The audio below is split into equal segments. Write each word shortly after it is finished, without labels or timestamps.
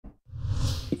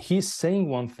he's saying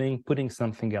one thing, putting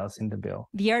something else in the bill.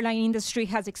 The airline industry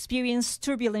has experienced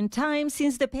turbulent times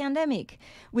since the pandemic,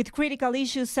 with critical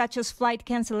issues such as flight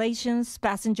cancellations,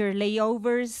 passenger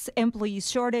layovers, employee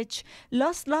shortage,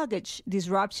 lost luggage,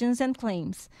 disruptions, and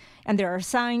claims. And there are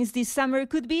signs this summer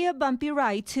could be a bumpy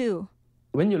ride, too.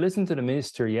 When you listen to the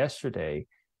minister yesterday,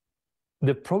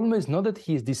 the problem is not that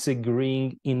he's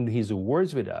disagreeing in his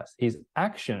words with us. His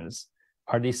actions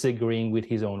are disagreeing with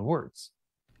his own words.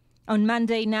 On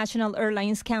Monday, National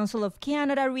Airlines Council of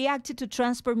Canada reacted to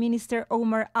Transport Minister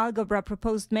Omar Alghabra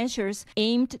proposed measures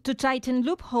aimed to tighten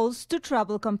loopholes to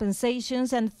travel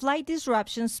compensations and flight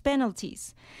disruptions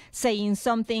penalties, saying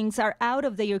some things are out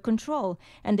of their control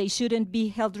and they shouldn't be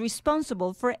held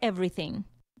responsible for everything.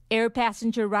 Air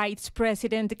Passenger Rights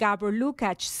President Gabor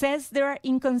Lukács says there are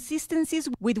inconsistencies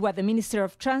with what the Minister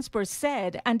of Transport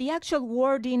said and the actual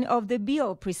wording of the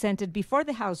bill presented before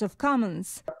the House of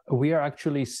Commons. We are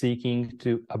actually seeking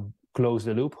to close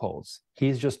the loopholes.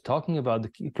 He's just talking about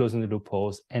closing the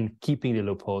loopholes and keeping the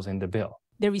loopholes in the bill.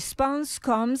 The response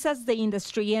comes as the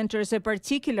industry enters a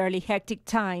particularly hectic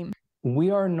time.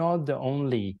 We are not the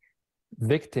only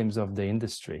victims of the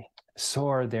industry. So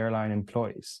are the airline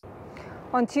employees.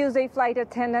 On Tuesday, flight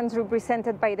attendants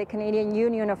represented by the Canadian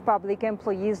Union of Public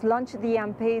Employees launched the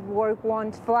Unpaid Work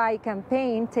Won't Fly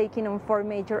campaign, taking on 4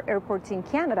 major airports in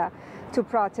Canada to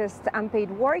protest unpaid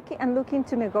work and looking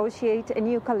to negotiate a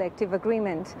new collective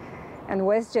agreement. And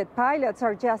WestJet pilots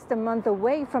are just a month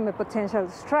away from a potential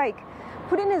strike,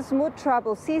 putting a smooth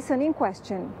travel season in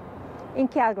question. In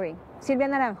Calgary, Silvia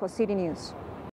Naranjo, City News.